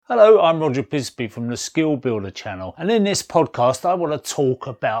Hello, I'm Roger Pisby from the Skill Builder channel, and in this podcast I want to talk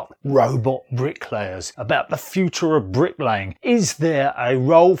about robot bricklayers, about the future of bricklaying. Is there a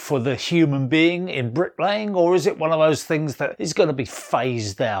role for the human being in bricklaying, or is it one of those things that is going to be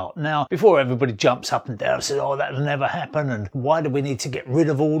phased out? Now, before everybody jumps up and down and says, oh, that'll never happen, and why do we need to get rid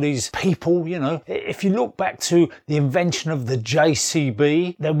of all these people, you know? If you look back to the invention of the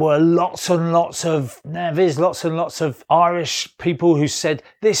JCB, there were lots and lots of navvies, lots and lots of Irish people who said,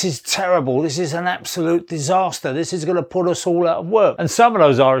 this is terrible, this is an absolute disaster, this is going to put us all out of work. And some of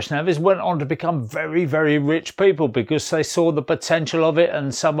those Irish navvies went on to become very, very rich people because they saw the potential of it,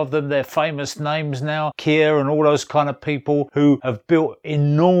 and some of them, they're famous names now, Kier and all those kind of people who have built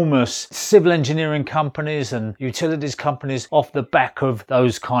enormous civil engineering companies and utilities companies off the back of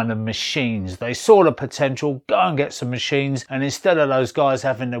those kind of machines. They saw the potential, go and get some machines, and instead of those guys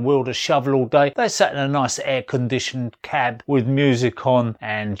having to wield a shovel all day, they sat in a nice air-conditioned cab with music on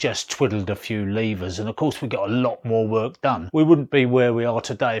and just twiddled a few levers, and of course we got a lot more work done. We wouldn't be where we are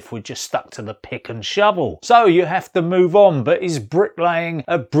today if we just stuck to the pick and shovel. So you have to move on. But is bricklaying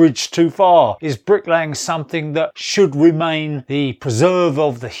a bridge too far? Is bricklaying something that should remain the preserve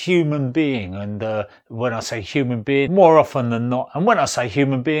of the human being? And when I say human being, more often than not, and when I say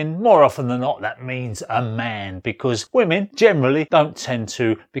human being, more often than not, that means a man, because women generally don't tend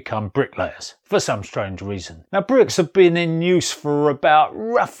to become bricklayers for some strange reason. Now, bricks have been in use for about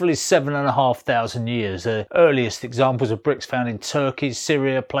roughly 7,500 years. The earliest examples of bricks found in Turkey,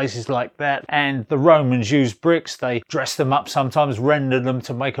 Syria, places like that. And the Romans used bricks. They dressed them up, sometimes rendered them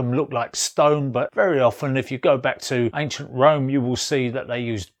to make them look like stone. But very often, if you go back to ancient Rome, you will see that they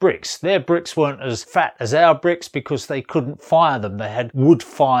used bricks. Their bricks weren't as fat as our bricks because they couldn't fire them. They had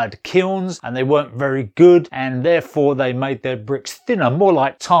wood-fired kilns and they weren't very good. And therefore, they made their bricks thinner, more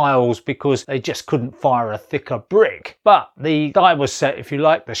like tiles, because they just couldn't fire a thicker brick. But the die was set, if you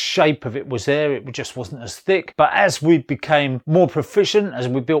like, the shape of it was there, it just wasn't as thick. But as we became more proficient, as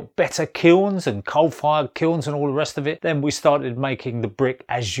we built better kilns and coal-fired kilns and all the rest of it, then we started making the brick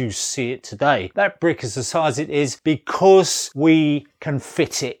as you see it today. That brick is the size it is because we can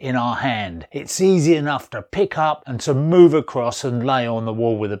fit it in our hand. It's easy enough to pick up and to move across and lay on the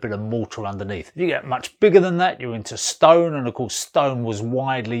wall with a bit of mortar underneath. If you get much bigger than that, you're into stone, and of course stone was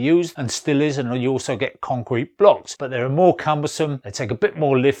widely used and still is, and you also get concrete blocks, but they're more cumbersome, they take a bit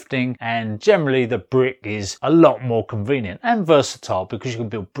more lifting, and generally the brick is a lot more convenient and versatile because you can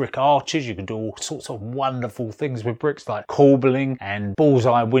build brick arches, you can do all sorts of wonderful things with bricks like corbelling and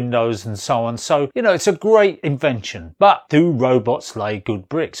bullseye windows and so on. So, you know, it's a great invention. But do robots lay good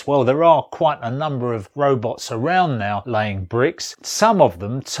bricks? Well, there are quite a number of robots around now laying bricks. Some of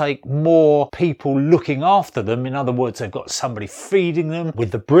them take more people looking after them. In other words, they've got somebody feeding them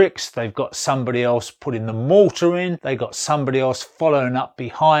with the bricks, they've got somebody else putting the mortar in, they've got somebody else following up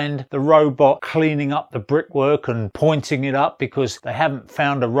behind the robot, cleaning up the brickwork and pointing it up, because they haven't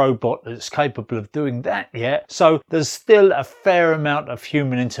found a robot that's capable of doing that yet. So there's still a fair amount of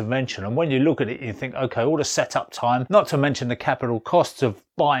human intervention, and when you look at it you think, okay, all the setup time, not to mention the capital costs of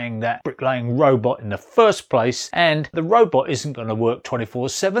buying that bricklaying robot in the first place, and the robot isn't going to work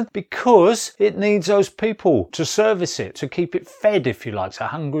 24/7 because it needs those people to service it, to keep it fed, if you like. It's a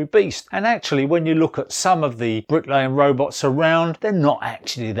hungry beast. And actually, when you look at some of the bricklaying robots around, they're not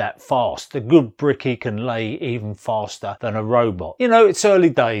actually that fast. The good brickie can lay even faster than a robot. You know, it's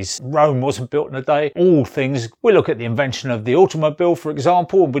early days. Rome wasn't built in a day. All things, we look at the invention of the automobile, for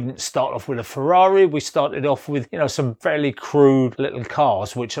example, and we didn't start off with a Ferrari. We started off with, you know, some fairly crude little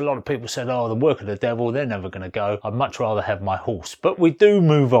cars, which a lot of people said, oh, the work of the devil, they're never going to go. I'd much rather have my horse. But we do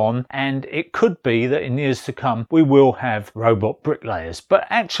move on, and it could be that in years to come we will have robot bricklayers. But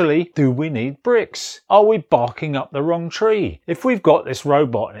actually, do we need bricks? Are we barking up the wrong tree? If we've got this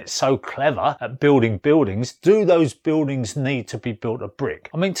robot and it's so clever at building buildings, do those buildings need to be built of brick?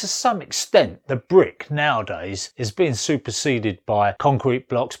 I mean, to some extent, the brick nowadays is being superseded by concrete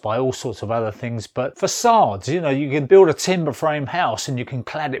blocks, by all sorts of other things. But facades, you know, you can build a timber frame house and you can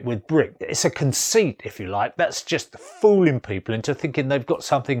clad it with brick. It's a conceit, if you like. That's just fooling people into thinking they've got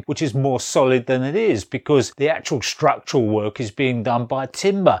something which is more solid than it is, because the actual structural work is being done by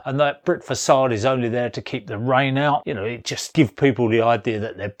timber, and that brick facade is only there to keep the rain out. You know, it just gives people the idea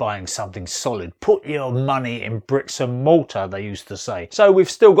that they're buying something solid. Put your money in bricks and mortar, they used to say. So we've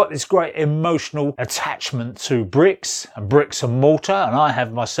still got this great emotional attachment to bricks and mortar, and I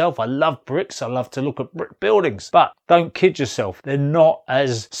have myself. I love bricks. I love to look at brick buildings. But don't kid yourself, they're not not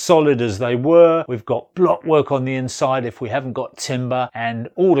as solid as they were. We've got block work on the inside if we haven't got timber, and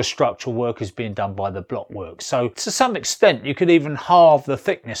all the structural work is being done by the block work. So to some extent you could even halve the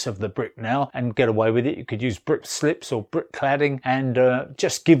thickness of the brick now and get away with it. You could use brick slips or brick cladding and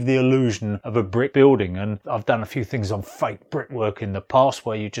just give the illusion of a brick building. And I've done a few things on fake brickwork in the past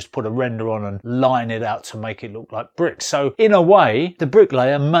where you just put a render on and line it out to make it look like brick. So in a way, the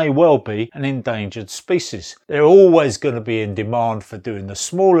bricklayer may well be an endangered species. They're always going to be in demand for doing the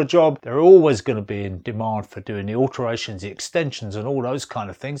smaller job. They're always going to be in demand for doing the alterations, the extensions and all those kind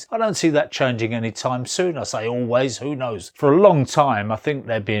of things. I don't see that changing anytime soon. I say always, who knows? For a long time, I think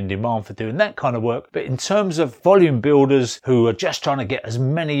they'd be in demand for doing that kind of work. But in terms of volume builders who are just trying to get as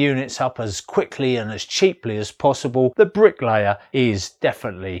many units up as quickly and as cheaply as possible, the bricklayer is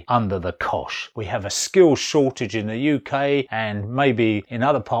definitely under the cosh. We have a skill shortage in the UK and maybe in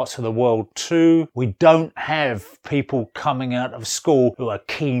other parts of the world too. We don't have people coming out of school who are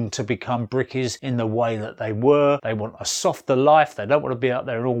keen to become brickies in the way that they were. They want a softer life. They don't want to be out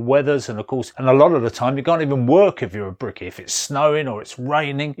there in all weathers, and of course, and a lot of the time you can't even work if you're a brickie. If it's snowing or it's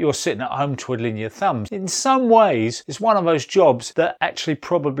raining, you're sitting at home twiddling your thumbs. In some ways, it's one of those jobs that actually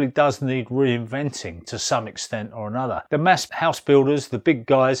probably does need reinventing to some extent or another. The mass house builders, the big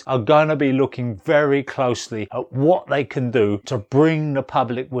guys, are going to be looking very closely at what they can do to bring the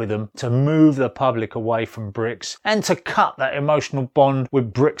public with them, to move the public away from bricks, and to cut that emotional bond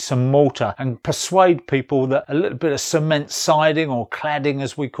with bricks and mortar and persuade people that a little bit of cement siding or cladding,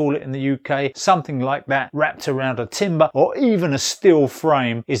 as we call it in the UK, something like that wrapped around a timber or even a steel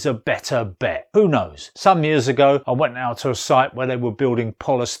frame is a better bet. Who knows? Some years ago, I went out to a site where they were building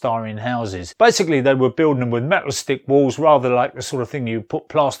polystyrene houses. Basically, they were building them with metal stick walls, rather like the sort of thing you put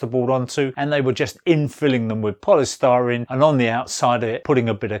plasterboard onto, and they were just infilling them with polystyrene and on the outside of it putting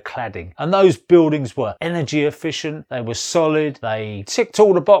a bit of cladding. And those buildings were energy efficient, they were solid, they ticked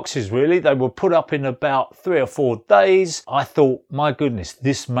all the boxes really. They were put up in about 3 or 4 days. I thought, my goodness,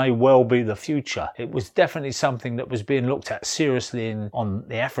 this may well be the future. It was definitely something that was being looked at seriously on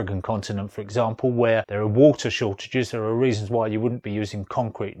the African continent, for example, where there are water shortages. There are reasons why you wouldn't be using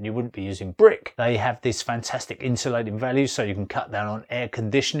concrete and you wouldn't be using brick. They have this fantastic insulating value, so you can cut down on air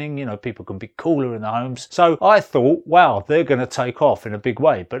conditioning. You know, people can be cooler in the homes. So I thought, wow, they're going to take off in a big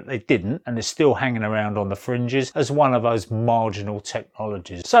way, but they didn't, and they're still hanging around on the fringes as one of those marginal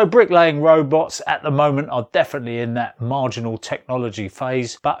technologies. So bricklaying robots at the moment are definitely in that marginal technology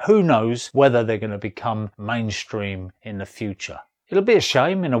phase, but who knows whether they're going to become mainstream in the future. It'll be a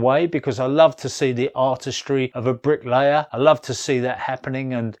shame in a way, because I love to see the artistry of a bricklayer. I love to see that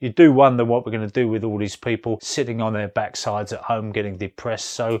happening, and you do wonder what we're going to do with all these people sitting on their backsides at home getting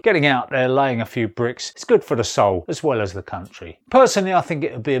depressed. So getting out there, laying a few bricks, it's good for the soul as well as the country. Personally, I think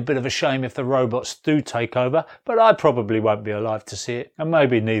it would be a bit of a shame if the robots do take over, but I probably won't be alive to see it, and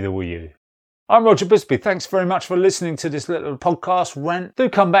maybe neither will you. I'm Roger Bisbee. Thanks very much for listening to this little podcast rant. Do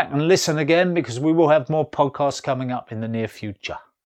come back and listen again, because we will have more podcasts coming up in the near future.